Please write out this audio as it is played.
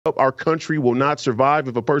Our country will not survive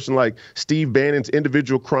if a person like Steve Bannon's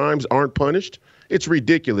individual crimes aren't punished. It's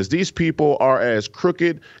ridiculous. These people are as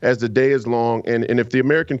crooked as the day is long. And if the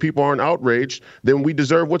American people aren't outraged, then we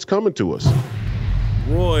deserve what's coming to us.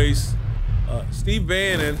 Royce, Steve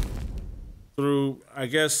Bannon, through, I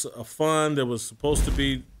guess, a fund that was supposed to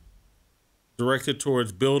be directed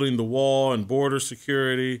towards building the wall and border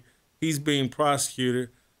security, he's being prosecuted.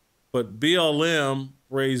 But BLM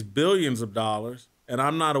raised billions of dollars. And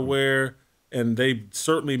I'm not aware, and they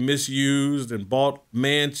certainly misused and bought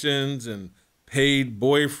mansions and paid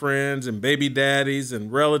boyfriends and baby daddies and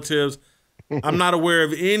relatives. I'm not aware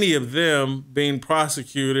of any of them being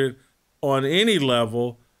prosecuted on any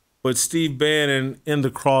level, but Steve Bannon in the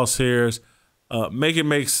crosshairs. Make it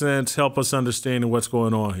make sense. Help us understand what's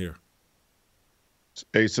going on here. It's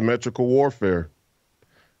asymmetrical warfare.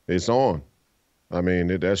 It's on. I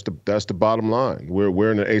mean, that's the bottom line.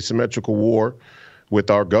 We're in an asymmetrical war with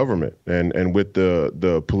our government and with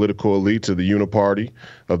the political elites of the uniparty,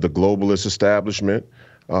 of the globalist establishment.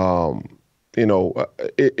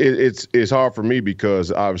 It's hard for me because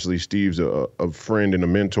obviously Steve's a friend and a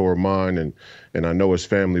mentor of mine, and I know his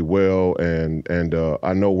family well, and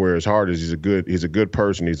I know where his heart is. He's a good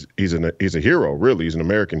person. He's a hero, really. He's an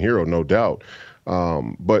American hero, no doubt.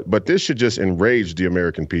 But this should just enrage the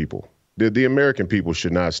American people. The American people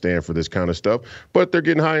should not stand for this kind of stuff, but they're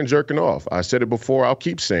getting high and jerking off. I said it before. I'll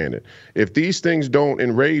keep saying it. If these things don't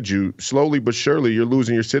enrage you, slowly but surely, you're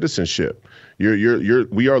losing your citizenship.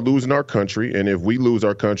 We are losing our country, and if we lose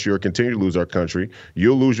our country or continue to lose our country,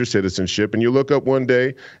 you'll lose your citizenship. And you look up one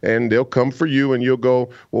day, and they'll come for you, and you'll go,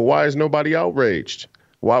 well, why is nobody outraged?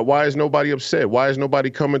 Why is nobody upset? Why is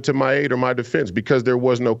nobody coming to my aid or my defense? Because there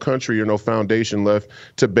was no country or no foundation left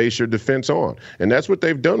to base your defense on. And that's what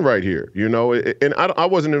they've done right here. And I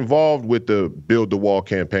wasn't involved with the Build the Wall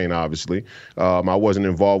campaign, obviously. I wasn't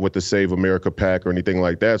involved with the Save America PAC or anything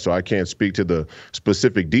like that, so I can't speak to the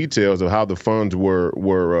specific details of how the funds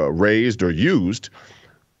were raised or used.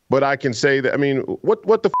 But I can say that, I mean, what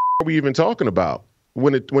the are we even talking about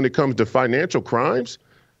when it comes to financial crimes?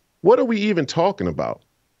 What are we even talking about?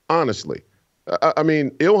 Honestly, I mean,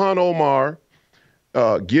 Ilhan Omar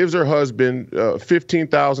gives her husband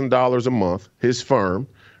 $15,000 a month, his firm,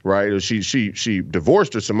 right? She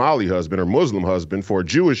divorced her Somali husband, her Muslim husband, for a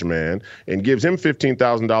Jewish man and gives him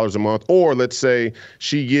 $15,000 a month. Or let's say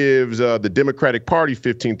she gives the Democratic Party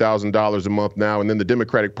 $15,000 a month now, and then the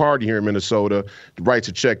Democratic Party here in Minnesota writes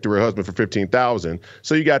a check to her husband for $15,000.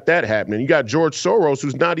 So you got that happening. You got George Soros,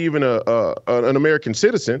 who's not even an American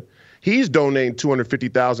citizen. He's donating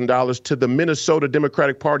 $250,000 to the Minnesota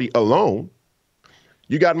Democratic Party alone.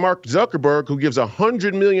 You got Mark Zuckerberg, who gives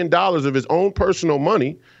 $100 million of his own personal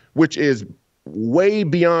money, which is way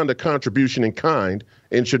beyond a contribution in kind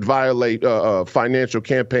and should violate financial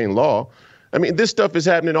campaign law. I mean, this stuff is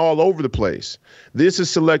happening all over the place. This is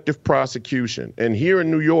selective prosecution. And here in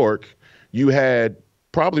New York, you had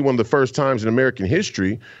probably one of the first times in American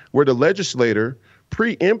history where the legislator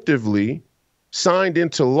preemptively signed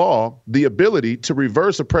into law the ability to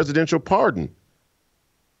reverse a presidential pardon.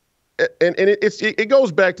 And it goes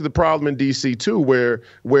back to the problem in D.C. too, where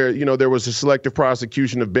there was a selective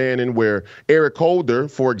prosecution of Bannon, where Eric Holder,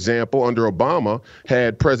 for example, under Obama,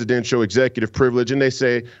 had presidential executive privilege, and they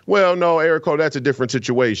say, well, no, Eric Holder, that's a different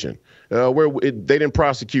situation, they didn't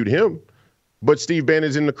prosecute him. But Steve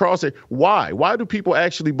Bannon's in the crosshair. Why? Why do people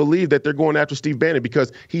actually believe that they're going after Steve Bannon?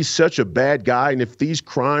 Because he's such a bad guy, and if these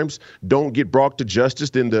crimes don't get brought to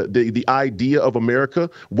justice, then the idea of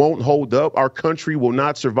America won't hold up. Our country will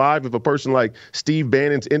not survive if a person like Steve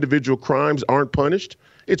Bannon's individual crimes aren't punished.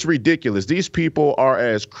 It's ridiculous. These people are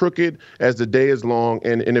as crooked as the day is long,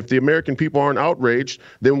 and if the American people aren't outraged,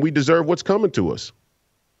 then we deserve what's coming to us.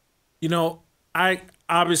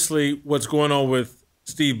 Obviously what's going on with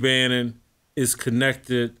Steve Bannon is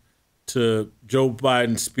connected to Joe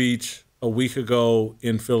Biden's speech a week ago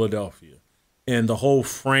in Philadelphia and the whole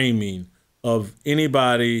framing of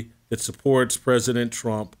anybody that supports President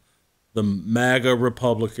Trump, the MAGA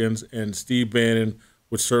Republicans, and Steve Bannon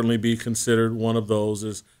would certainly be considered one of those,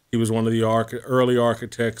 as he was one of the early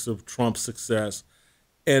architects of Trump's success.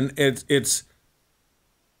 And it's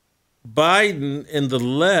Biden and the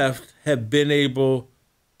left have been able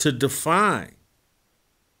to define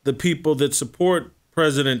the people that support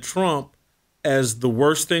President Trump as the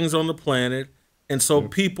worst things on the planet. And so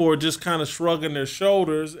people are just kind of shrugging their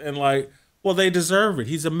shoulders and like, well, they deserve it.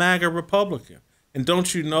 He's a MAGA Republican. And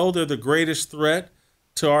don't you know they're the greatest threat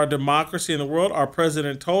to our democracy in the world? Our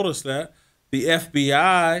president told us that. The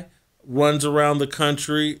FBI runs around the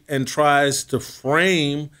country and tries to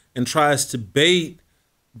frame and tries to bait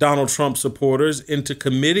Donald Trump supporters into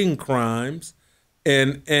committing crimes,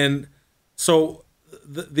 and so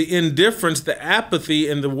the indifference, the apathy,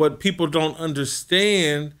 and what people don't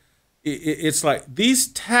understand, it's like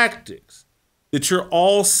these tactics that you're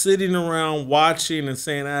all sitting around watching and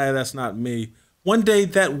saying, that's not me. One day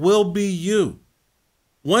that will be you.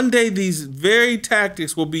 One day these very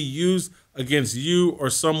tactics will be used against you or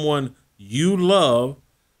someone you love.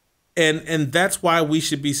 And that's why we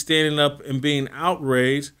should be standing up and being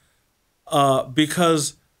outraged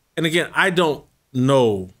because, and again, I don't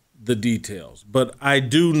know the details, but I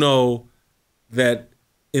do know that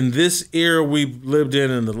in this era we've lived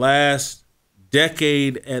in the last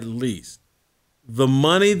decade at least, the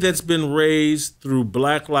money that's been raised through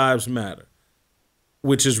Black Lives Matter,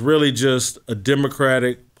 which is really just a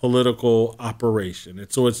Democratic political operation.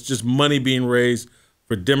 And so it's just money being raised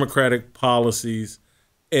for Democratic policies.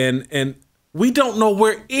 And we don't know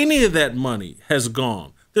where any of that money has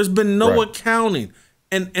gone. There's been no accounting.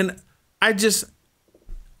 And I just,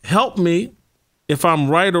 help me if I'm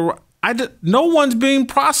right or no one's being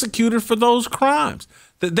prosecuted for those crimes.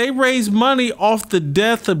 That they raised money off the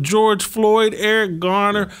death of George Floyd, Eric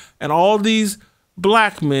Garner, and all these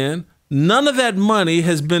black men. None of that money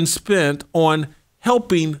has been spent on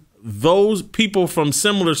helping those people from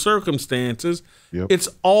similar circumstances. Yep. It's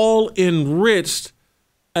all enriched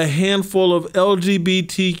a handful of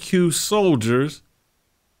LGBTQ soldiers,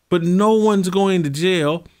 but no one's going to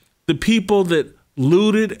jail. The people that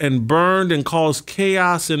looted and burned and caused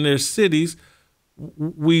chaos in their cities,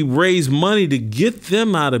 we raise money to get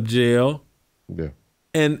them out of jail. Yeah.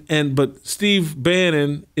 But Steve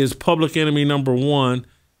Bannon is public enemy number one.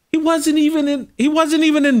 He wasn't even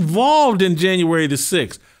involved in January the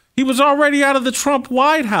 6th. He was already out of the Trump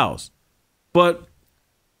White House. But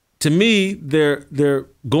to me, they're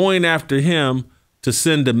going after him to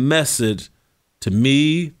send a message to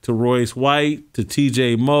me, to Royce White, to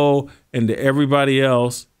TJ Moe, and to everybody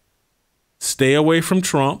else. Stay away from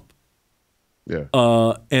Trump. Yeah.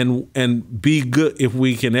 And be good. If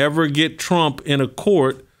we can ever get Trump in a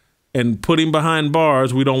court and put him behind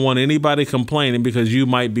bars, we don't want anybody complaining because you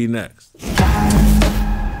might be next.